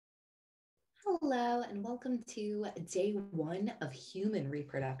Hello and welcome to day 1 of human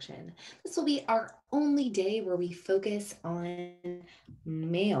reproduction. This will be our only day where we focus on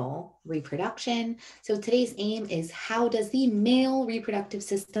male reproduction. So today's aim is, how does the male reproductive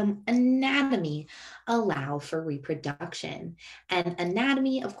system anatomy allow for reproduction? And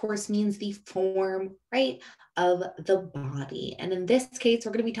anatomy, of course, means the form, right, of the body. And in this case,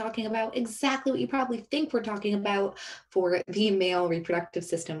 we're going to be talking about exactly what you probably think we're talking about for the male reproductive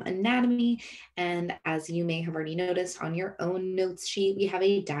system anatomy. And as you may have already noticed on your own notes sheet, we have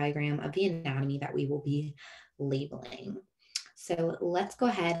a diagram of the anatomy that we will be labeling. So let's go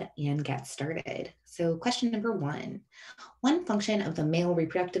ahead and get started. So question number 1, one function of the male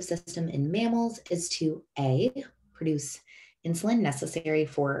reproductive system in mammals is to A, produce insulin necessary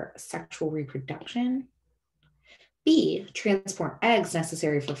for sexual reproduction, B, transport eggs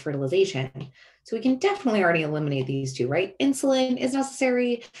necessary for fertilization. So we can definitely already eliminate these two, right? Insulin is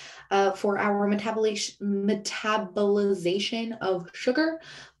necessary for our metabolization of sugar,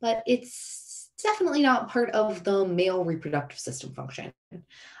 but it's definitely not part of the male reproductive system function.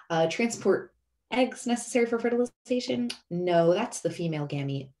 Transport eggs necessary for fertilization? No, that's the female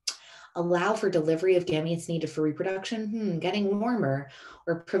gamete. Allow for delivery of gametes needed for reproduction, getting warmer,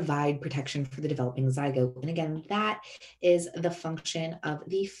 or provide protection for the developing zygote. And again, that is the function of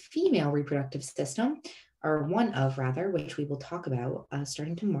the female reproductive system, or one of rather, which we will talk about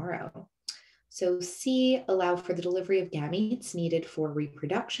starting tomorrow. So C, allow for the delivery of gametes needed for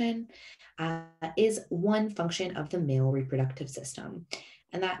reproduction, is one function of the male reproductive system.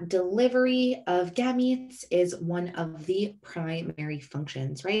 And that delivery of gametes is one of the primary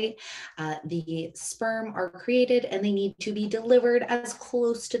functions, right? The sperm are created and they need to be delivered as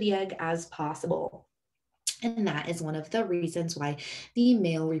close to the egg as possible. And that is one of the reasons why the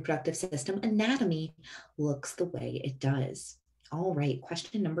male reproductive system anatomy looks the way it does. All right,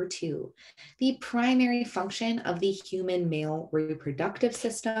 question number 2. The primary function of the human male reproductive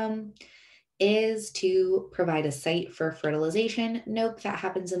system is to provide a site for fertilization. Note that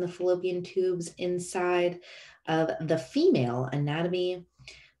happens in the fallopian tubes inside of the female anatomy.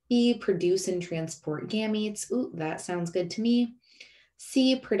 B, produce and transport gametes. Ooh, that sounds good to me.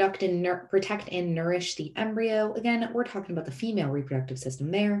 C, protect and nourish the embryo. Again, we're talking about the female reproductive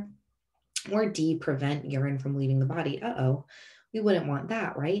system there. Or D, prevent urine from leaving the body. We wouldn't want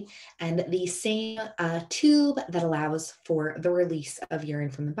that, right? And the same tube that allows for the release of urine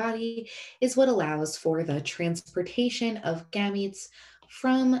from the body is what allows for the transportation of gametes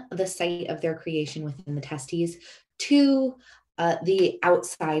from the site of their creation within the testes to the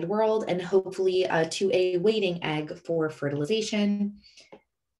outside world, and hopefully to a waiting egg for fertilization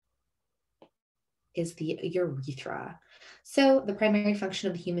is the urethra. So the primary function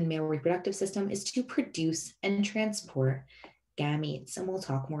of the human male reproductive system is to produce and transport gametes, and we'll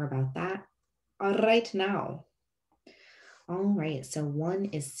talk more about that right now. All right, so 1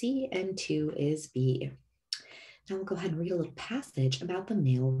 is C and 2 is B. Now we'll go ahead and read a little passage about the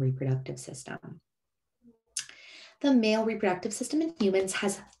male reproductive system. The male reproductive system in humans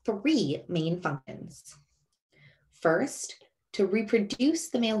has 3 main functions. First, to reproduce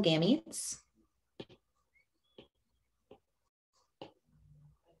the male gametes.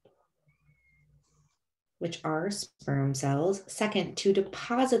 Which are sperm cells. Second, to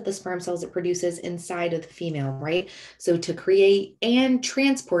deposit the sperm cells it produces inside of the female, right? So to create and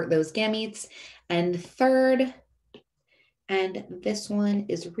transport those gametes. And third, and this one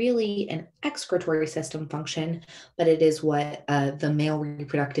is really an excretory system function, but it is what the male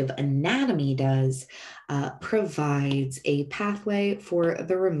reproductive anatomy does, provides a pathway for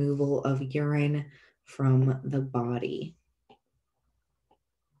the removal of urine from the body.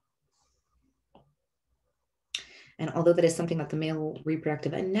 And although that is something that the male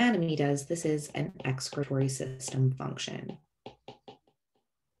reproductive anatomy does, this is an excretory system function,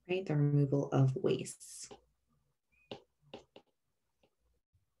 right? The removal of wastes.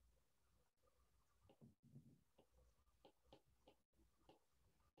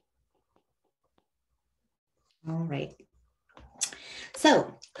 All right.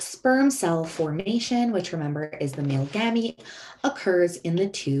 So sperm cell formation, which remember is the male gamete, occurs in the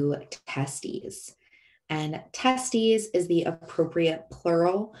 2 testes. And testes is the appropriate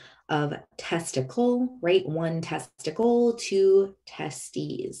plural of testicle, right? 1 testicle, 2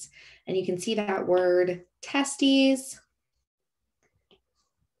 testes. And you can see that word testes.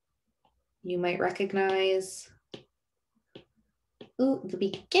 You might recognize the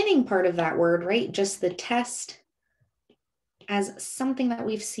beginning part of that word, right? Just the test, as something that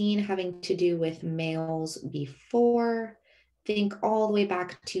we've seen having to do with males before. Think all the way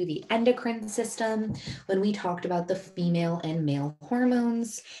back to the endocrine system when we talked about the female and male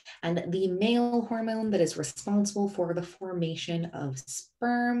hormones, and the male hormone that is responsible for the formation of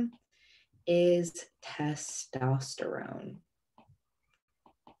sperm is testosterone.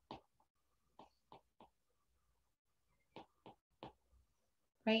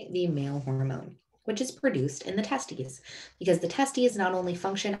 Right? The male hormone, which is produced in the testes, because the testes not only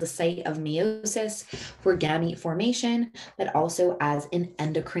function as a site of meiosis for gamete formation, but also as an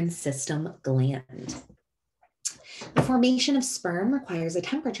endocrine system gland. The formation of sperm requires a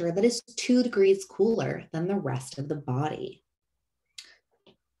temperature that is 2 degrees cooler than the rest of the body.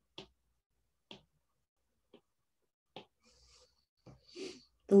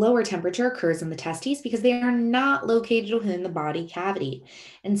 The lower temperature occurs in the testes because they are not located within the body cavity.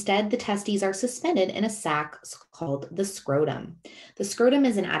 Instead, the testes are suspended in a sac called the scrotum. The scrotum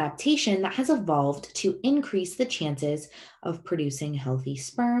is an adaptation that has evolved to increase the chances of producing healthy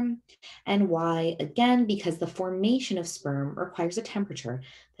sperm. And why? Again, because the formation of sperm requires a temperature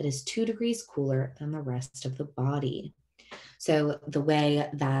that is 2 degrees cooler than the rest of the body. So the way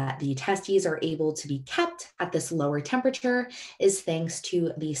that the testes are able to be kept at this lower temperature is thanks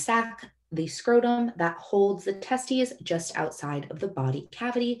to the sac, the scrotum that holds the testes just outside of the body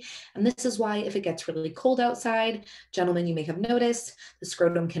cavity. And this is why if it gets really cold outside, gentlemen, you may have noticed, the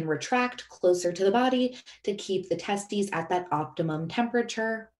scrotum can retract closer to the body to keep the testes at that optimum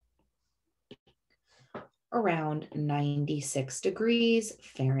temperature around 96 degrees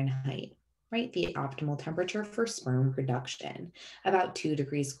Fahrenheit. Right, the optimal temperature for sperm production, about 2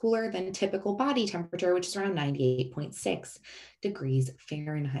 degrees cooler than typical body temperature, which is around 98.6 degrees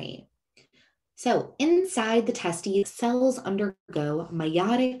Fahrenheit. So inside the testes, cells undergo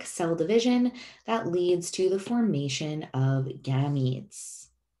meiotic cell division that leads to the formation of gametes.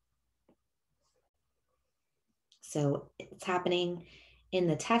 So it's happening in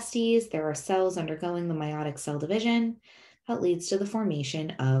the testes. There are cells undergoing the meiotic cell division that leads to the formation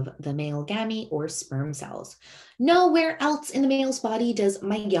of the male gamete or sperm cells. Nowhere else in the male's body does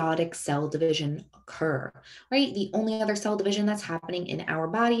meiotic cell division occur, right? The only other cell division that's happening in our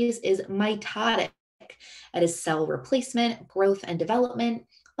bodies is mitotic. It is cell replacement, growth, and development.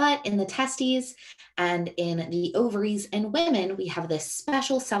 But in the testes and in the ovaries in women, we have this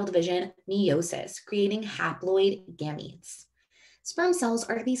special cell division, meiosis, creating haploid gametes. Sperm cells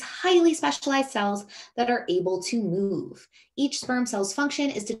are these highly specialized cells that are able to move. Each sperm cell's function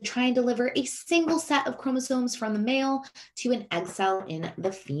is to try and deliver a single set of chromosomes from the male to an egg cell in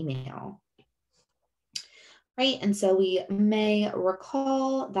the female. Right, and so we may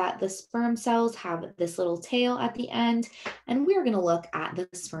recall that the sperm cells have this little tail at the end, and we're going to look at the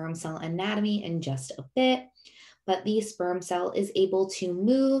sperm cell anatomy in just a bit. But the sperm cell is able to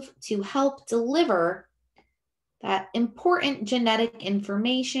move to help deliver that important genetic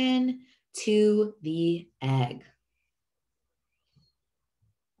information to the egg.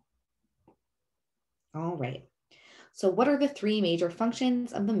 All right. So what are the 3 major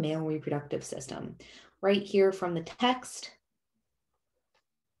functions of the male reproductive system? Right here from the text,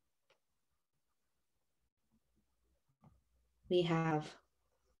 we have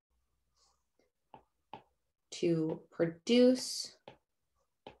to produce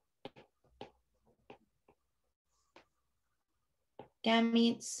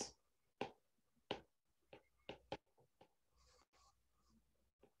gametes,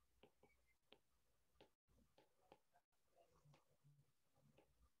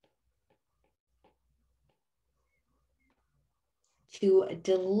 to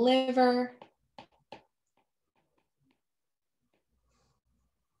deliver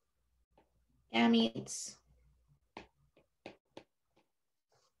gametes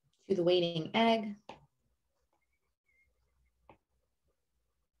to the waiting egg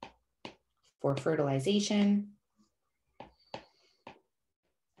for fertilization.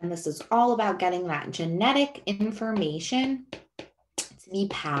 And this is all about getting that genetic information to be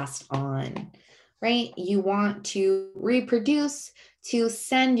passed on, right? You want to reproduce to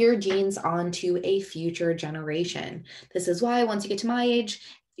send your genes on to a future generation. This is why once you get to my age,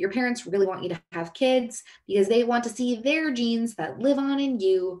 your parents really want you to have kids because they want to see their genes that live on in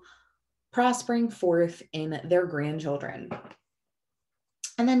you prospering forth in their grandchildren.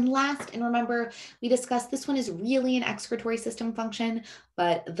 And then last, and remember, we discussed this one is really an excretory system function,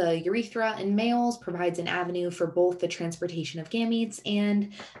 but the urethra in males provides an avenue for both the transportation of gametes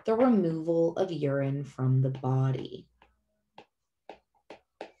and the removal of urine from the body.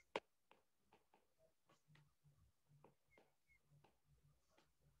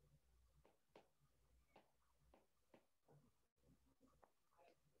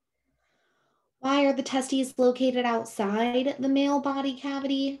 Why are the testes located outside the male body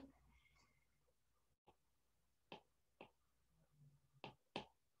cavity?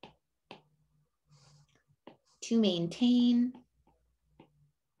 To maintain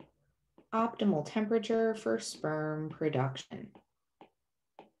optimal temperature for sperm production.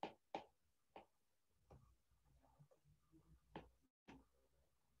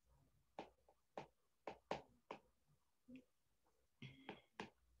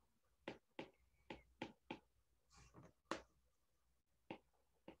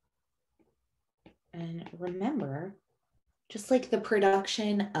 And remember, just like the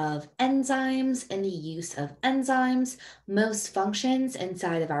production of enzymes and the use of enzymes, most functions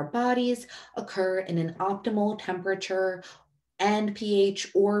inside of our bodies occur in an optimal temperature and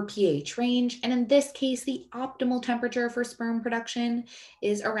pH or pH range. And in this case, the optimal temperature for sperm production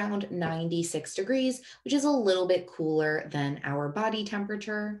is around 96 degrees, which is a little bit cooler than our body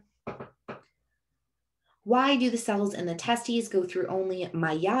temperature. Why do the cells in the testes go through only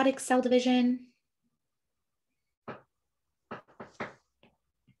meiotic cell division?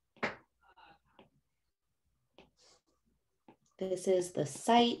 This is the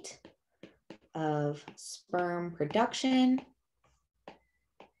site of sperm production.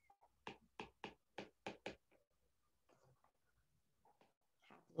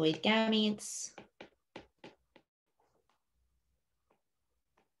 Haploid gametes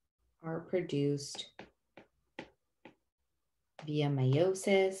are produced via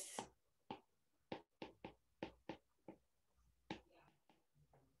meiosis.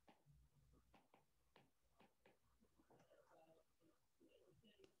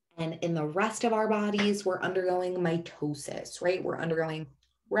 And in the rest of our bodies, we're undergoing mitosis, right? We're undergoing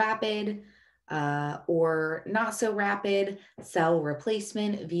rapid or not so rapid cell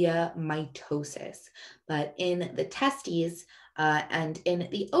replacement via mitosis. But in the testes and in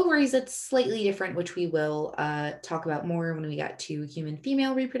the ovaries, it's slightly different, which we will talk about more when we get to human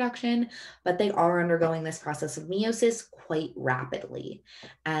female reproduction. But they are undergoing this process of meiosis quite rapidly.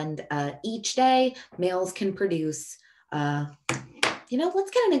 And each day, males can produce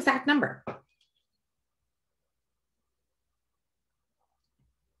let's get an exact number.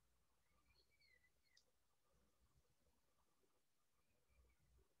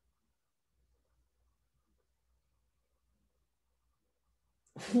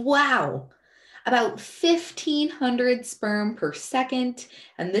 Wow, about 1,500 sperm per second.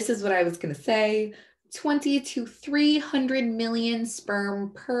 And this is what I was going to say, 20 to 300 million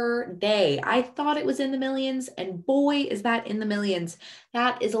sperm per day. I thought it was in the millions, and boy, is that in the millions.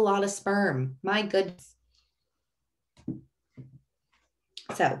 That is a lot of sperm. My goodness.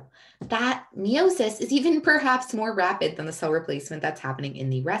 So that meiosis is even perhaps more rapid than the cell replacement that's happening in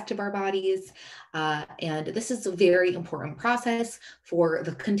the rest of our bodies. And this is a very important process for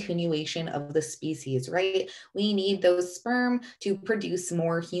the continuation of the species, right? We need those sperm to produce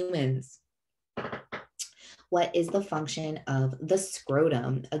more humans. What is the function of the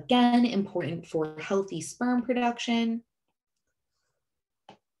scrotum? Again, important for healthy sperm production.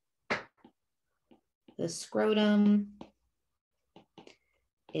 The scrotum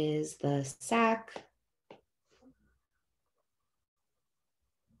is the sac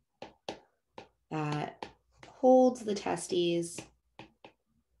that holds the testes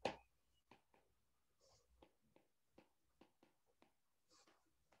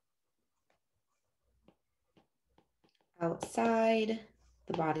outside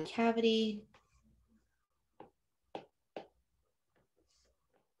the body cavity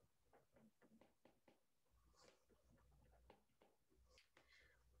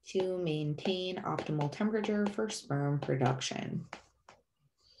to maintain optimal temperature for sperm production.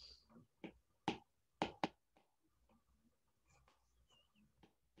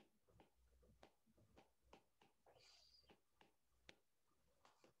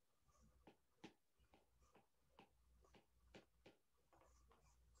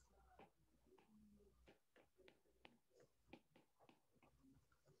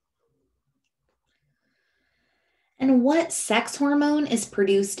 And what sex hormone is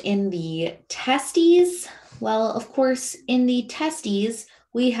produced in the testes? Well, of course, in the testes,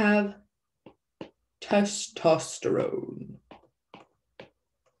 we have testosterone.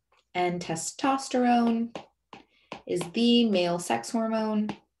 And testosterone is the male sex hormone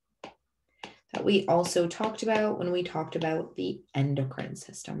that we also talked about when we talked about the endocrine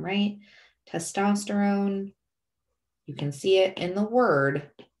system, right? Testosterone, you can see it in the word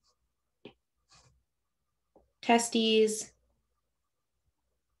testes,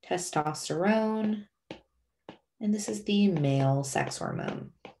 testosterone, and this is the male sex hormone.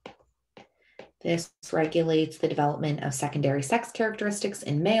 This regulates the development of secondary sex characteristics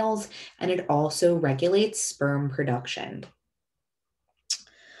in males, and it also regulates sperm production.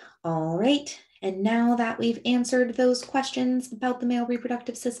 All right, and now that we've answered those questions about the male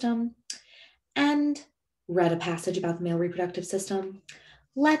reproductive system and read a passage about the male reproductive system,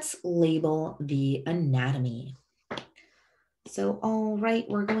 let's label the anatomy. So, all right,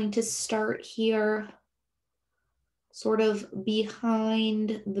 we're going to start here, sort of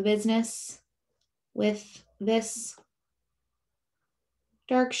behind the business with this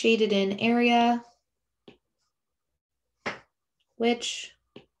dark shaded in area, which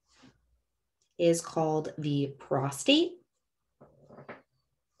is called the prostate.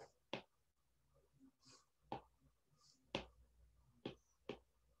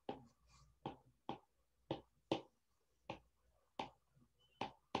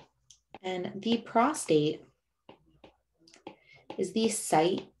 And the prostate is the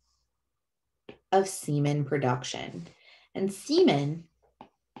site of semen production. And semen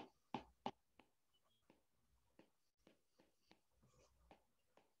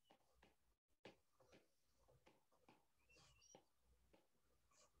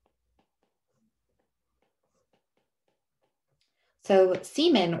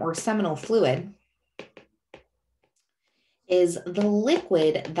semen or seminal fluid is the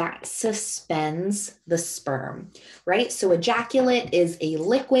liquid that suspends the sperm, right? So ejaculate is a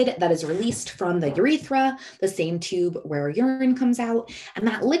liquid that is released from the urethra, the same tube where urine comes out. And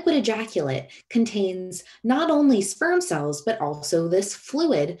that liquid ejaculate contains not only sperm cells, but also this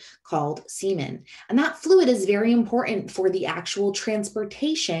fluid called semen. And that fluid is very important for the actual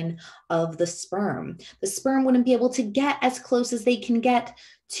transportation of the sperm. The sperm wouldn't be able to get as close as they can get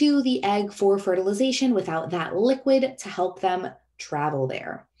to the egg for fertilization without that liquid to help them travel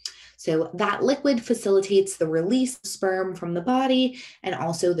there. So that liquid facilitates the release of sperm from the body and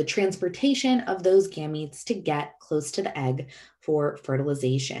also the transportation of those gametes to get close to the egg for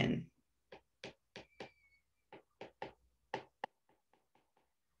fertilization.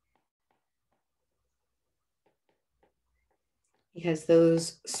 Because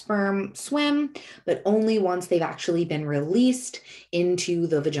those sperm swim, but only once they've actually been released into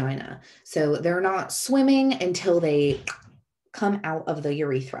the vagina. So they're not swimming until they come out of the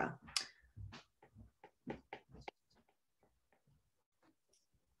urethra.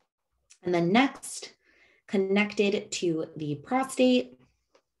 And then next, connected to the prostate,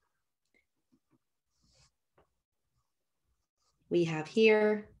 we have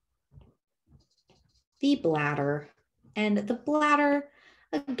here the bladder. And the bladder,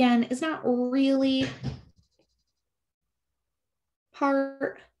 again, is not really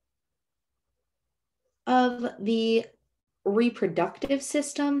part of the reproductive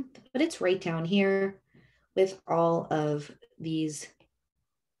system, but it's right down here with all of these,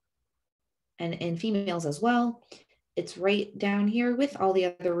 and in females as well. It's right down here with all the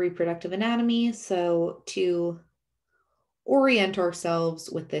other reproductive anatomy. So to orient ourselves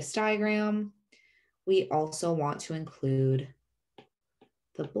with this diagram, we also want to include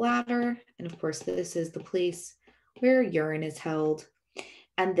the bladder. And of course, this is the place where urine is held.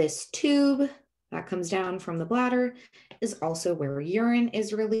 And this tube that comes down from the bladder is also where urine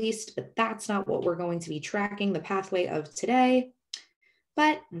is released, but that's not what we're going to be tracking the pathway of today.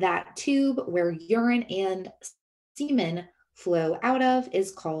 But that tube where urine and semen flow out of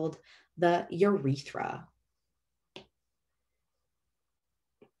is called the urethra.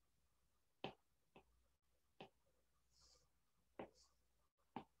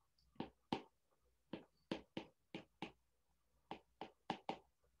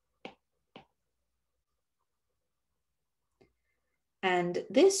 And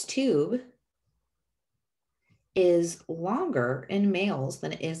this tube is longer in males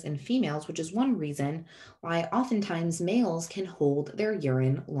than it is in females, which is one reason why oftentimes males can hold their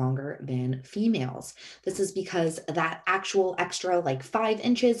urine longer than females. This is because that actual extra like 5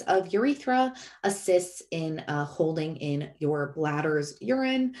 inches of urethra assists in holding in your bladder's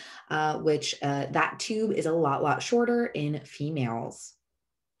urine, which that tube is a lot shorter in females.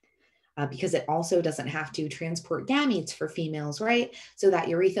 Because it also doesn't have to transport gametes for females, right? So that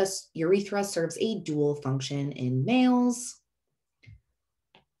urethra serves a dual function in males.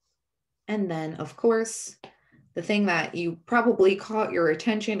 And then, of course, the thing that you probably caught your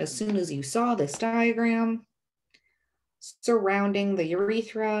attention as soon as you saw this diagram, surrounding the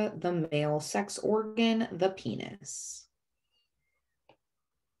urethra, the male sex organ, the penis.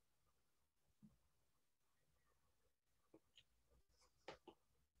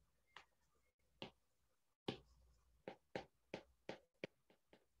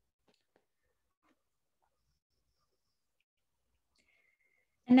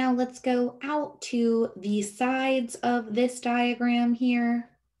 And now let's go out to the sides of this diagram here.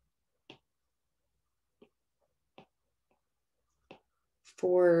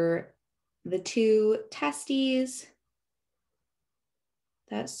 For the two testes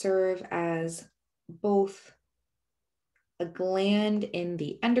that serve as both a gland in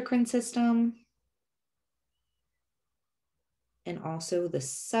the endocrine system and also the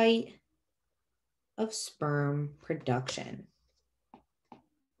site of sperm production.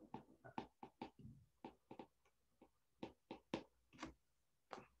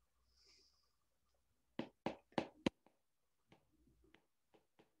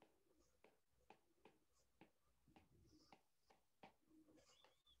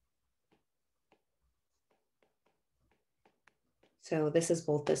 So this is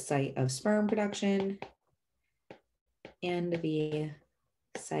both the site of sperm production and the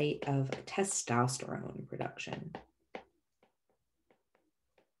site of testosterone production,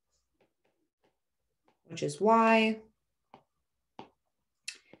 which is why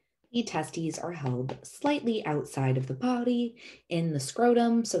the testes are held slightly outside of the body in the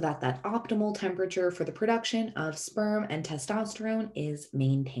scrotum so that that optimal temperature for the production of sperm and testosterone is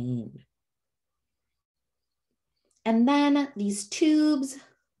maintained. And then these tubes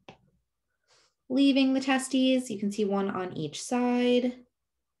leaving the testes, you can see one on each side.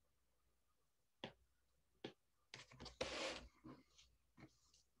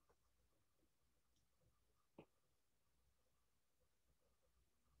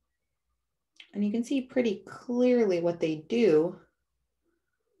 And you can see pretty clearly what they do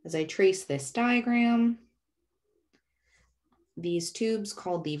as I trace this diagram. These tubes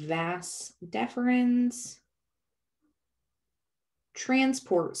called the vas deferens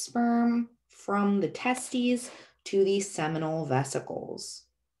transport sperm from the testes to the seminal vesicles.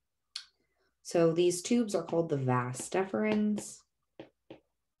 So these tubes are called the vas deferens.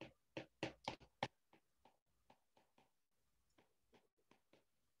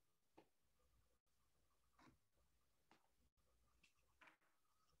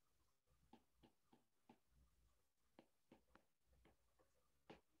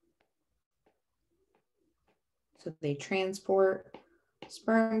 So they transport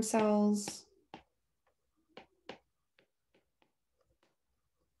sperm cells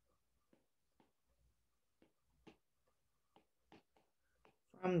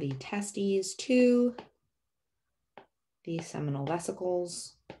from the testes to the seminal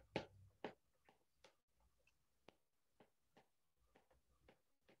vesicles.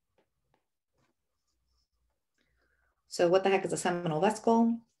 So what the heck is a seminal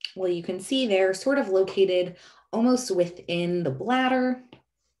vesicle? Well, you can see they're sort of located almost within the bladder.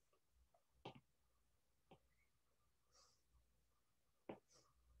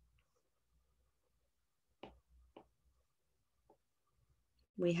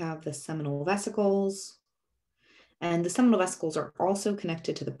 We have the seminal vesicles, and the seminal vesicles are also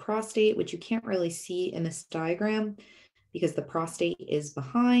connected to the prostate, which you can't really see in this diagram because the prostate is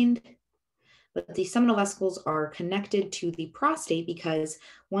behind. But the seminal vesicles are connected to the prostate because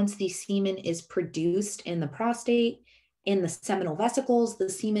once the semen is produced in the prostate, in the seminal vesicles, the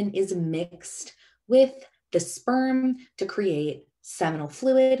semen is mixed with the sperm to create seminal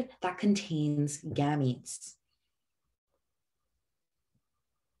fluid that contains gametes.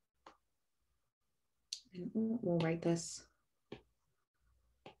 And we'll write this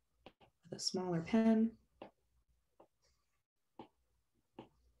with a smaller pen.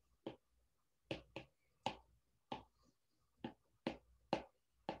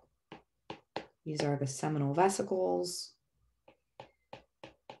 These are the seminal vesicles.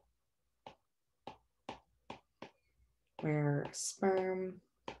 Where sperm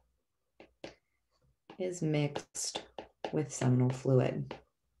is mixed with seminal fluid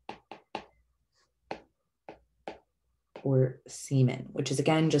or semen, which is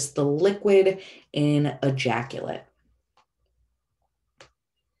again just the liquid in ejaculate.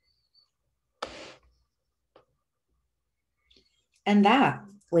 And that,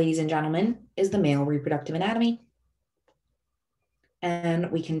 ladies and gentlemen, is the male reproductive anatomy.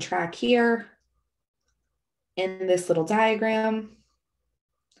 And we can track here in this little diagram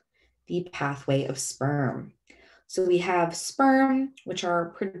the pathway of sperm. So we have sperm, which are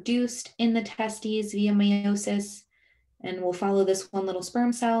produced in the testes via meiosis, and we'll follow this one little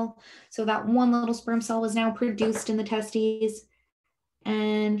sperm cell. So that one little sperm cell is now produced in the testes,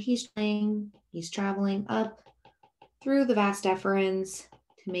 and he's traveling up through the vas deferens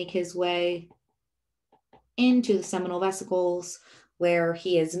to make his way into the seminal vesicles, where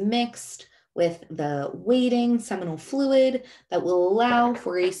he is mixed with the waiting seminal fluid that will allow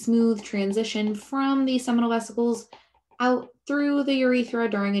for a smooth transition from the seminal vesicles out through the urethra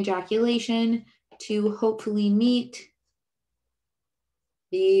during ejaculation to hopefully meet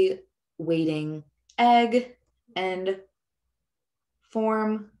the waiting egg and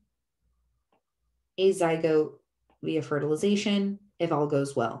form a zygote via fertilization if all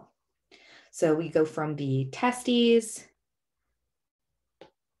goes well. So we go from the testes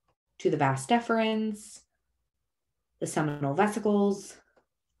to the vas deferens, the seminal vesicles,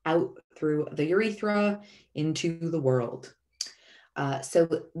 out through the urethra into the world. So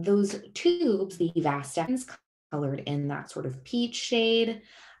those tubes, the vas deferens, colored in that sort of peach shade,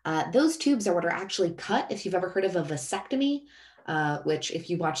 those tubes are what are actually cut. If you've ever heard of a vasectomy, which if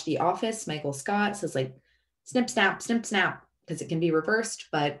you watch The Office, Michael Scott says like snip, snap, because it can be reversed,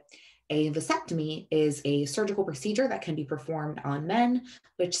 but a vasectomy is a surgical procedure that can be performed on men,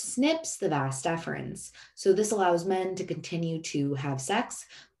 which snips the vas deferens. So this allows men to continue to have sex,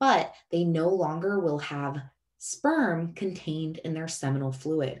 but they no longer will have sperm contained in their seminal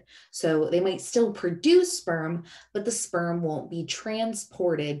fluid. So they might still produce sperm, but the sperm won't be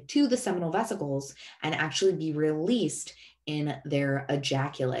transported to the seminal vesicles and actually be released in their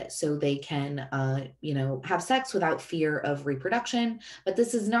ejaculate. So they can, have sex without fear of reproduction. But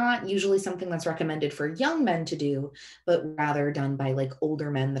this is not usually something that's recommended for young men to do, but rather done by like older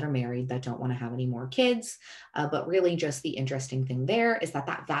men that are married that don't want to have any more kids. But really just the interesting thing there is that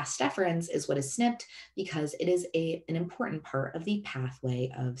that vas deferens is what is snipped because it is an important part of the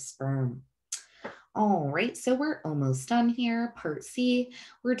pathway of sperm. All right, so we're almost done here. Part C,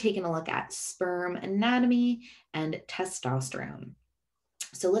 we're taking a look at sperm anatomy and testosterone.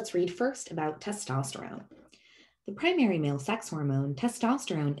 So let's read first about testosterone. The primary male sex hormone,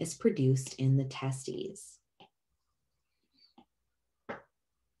 testosterone, is produced in the testes.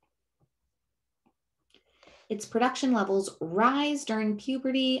 Its production levels rise during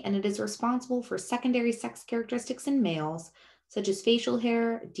puberty, and it is responsible for secondary sex characteristics in males, such as facial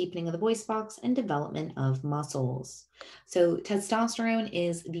hair, deepening of the voice box, and development of muscles. So testosterone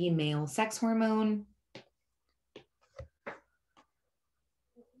is the male sex hormone.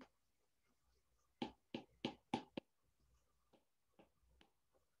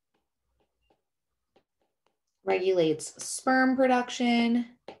 Regulates sperm production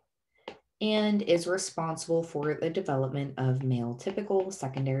and is responsible for the development of male typical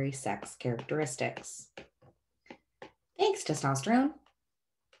secondary sex characteristics. Thanks, testosterone.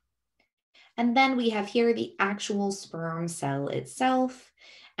 And then we have here the actual sperm cell itself.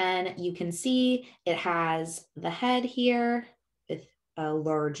 And you can see it has the head here with a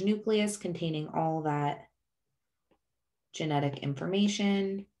large nucleus containing all that genetic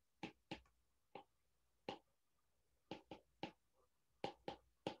information.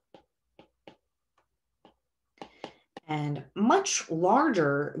 And much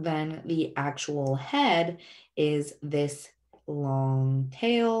larger than the actual head is this long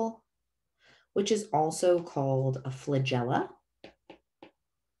tail, which is also called a flagella.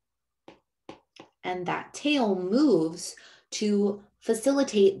 And that tail moves to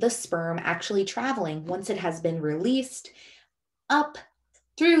facilitate the sperm actually traveling once it has been released up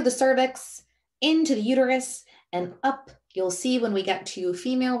through the cervix, into the uterus, and up. You'll see when we get to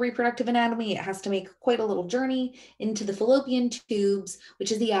female reproductive anatomy, it has to make quite a little journey into the fallopian tubes,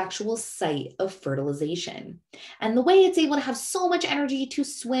 which is the actual site of fertilization. And the way it's able to have so much energy to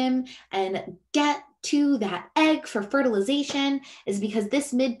swim and get to that egg for fertilization is because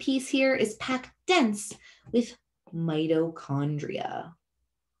this mid piece here is packed dense with mitochondria.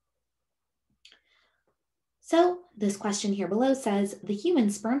 So this question here below says, the human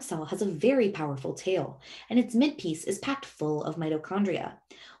sperm cell has a very powerful tail, and its midpiece is packed full of mitochondria.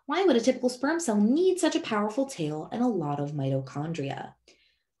 Why would a typical sperm cell need such a powerful tail and a lot of mitochondria?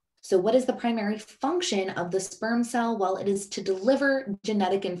 So what is the primary function of the sperm cell? Well, it is to deliver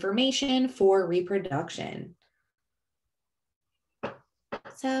genetic information for reproduction.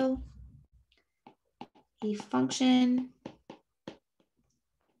 So a function,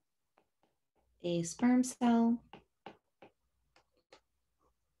 a sperm cell,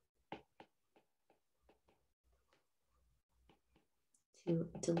 to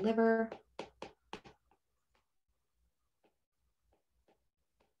deliver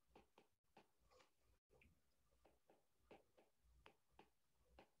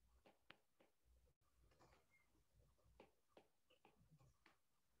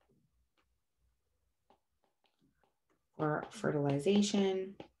for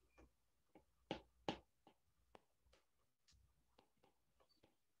fertilization.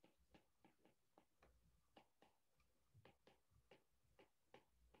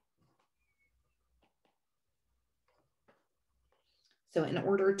 So in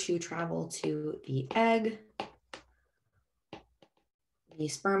order to travel to the egg, The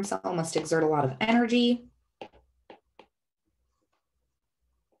sperm cell must exert a lot of energy.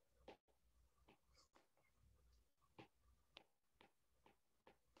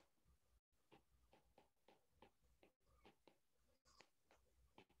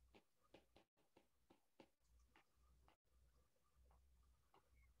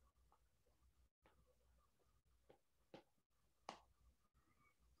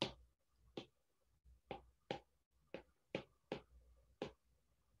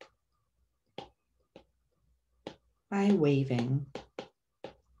 By waving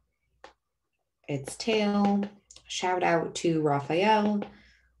its tail. Shout out to Raphael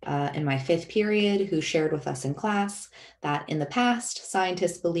in my 5th period who shared with us in class that in the past,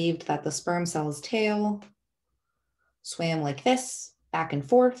 scientists believed that the sperm cell's tail swam like this, back and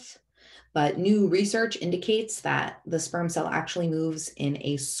forth, but new research indicates that the sperm cell actually moves in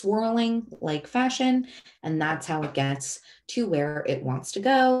a swirling like fashion, and that's how it gets to where it wants to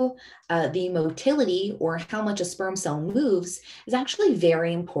go. The motility, or how much a sperm cell moves, is actually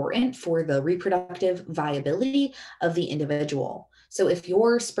very important for the reproductive viability of the individual. So if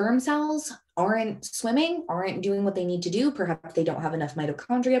your sperm cells aren't swimming, aren't doing what they need to do, perhaps they don't have enough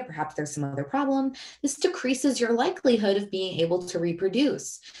mitochondria, perhaps there's some other problem, this decreases your likelihood of being able to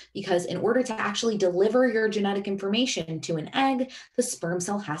reproduce. Because in order to actually deliver your genetic information to an egg, the sperm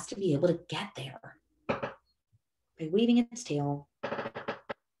cell has to be able to get there by waving its tail.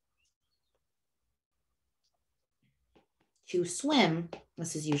 To swim,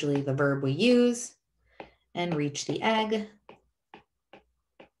 this is usually the verb we use, and reach the egg.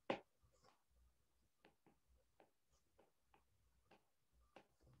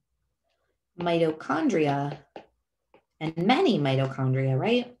 Mitochondria, and many mitochondria,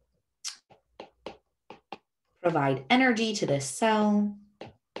 right, provide energy to this cell.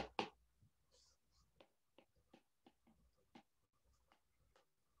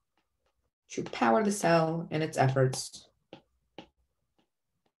 To power the cell in its efforts.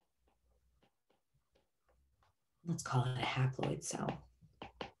 Let's call it a haploid cell.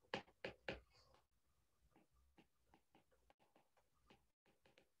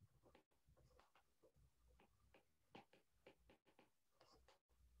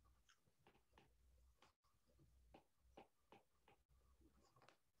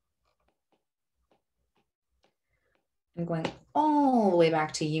 I'm going all the way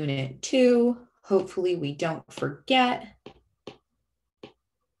back to Unit 2. Hopefully we don't forget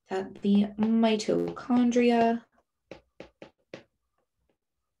that the mitochondria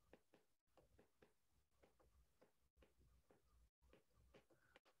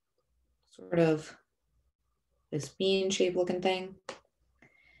sort of this bean-shaped looking thing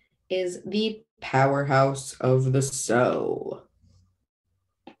is the powerhouse of the cell.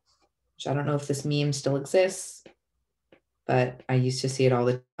 Which I don't know if this meme still exists, but I used to see it all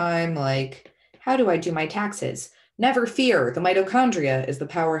the time, like, how do I do my taxes? Never fear, the mitochondria is the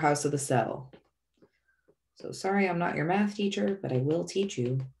powerhouse of the cell. So sorry, I'm not your math teacher, but I will teach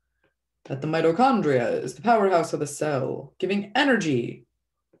you that the mitochondria is the powerhouse of the cell, giving energy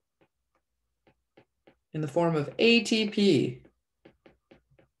in the form of ATP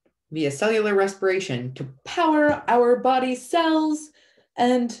via cellular respiration to power our body cells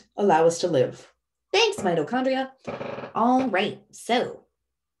and allow us to live. Thanks, mitochondria. All right, so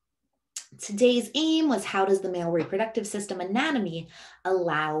today's aim was, how does the male reproductive system anatomy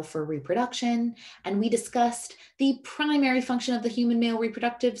allow for reproduction? And we discussed the primary function of the human male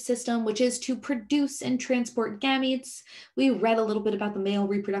reproductive system, which is to produce and transport gametes. We read a little bit about the male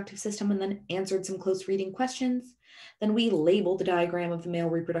reproductive system and then answered some close reading questions. Then we labeled the diagram of the male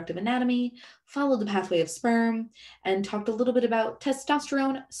reproductive anatomy, followed the pathway of sperm, and talked a little bit about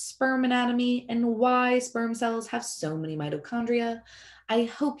testosterone, sperm anatomy, and why sperm cells have so many mitochondria. I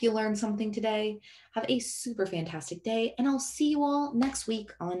hope you learned something today. Have a super fantastic day, and I'll see you all next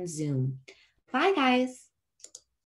week on Zoom. Bye, guys.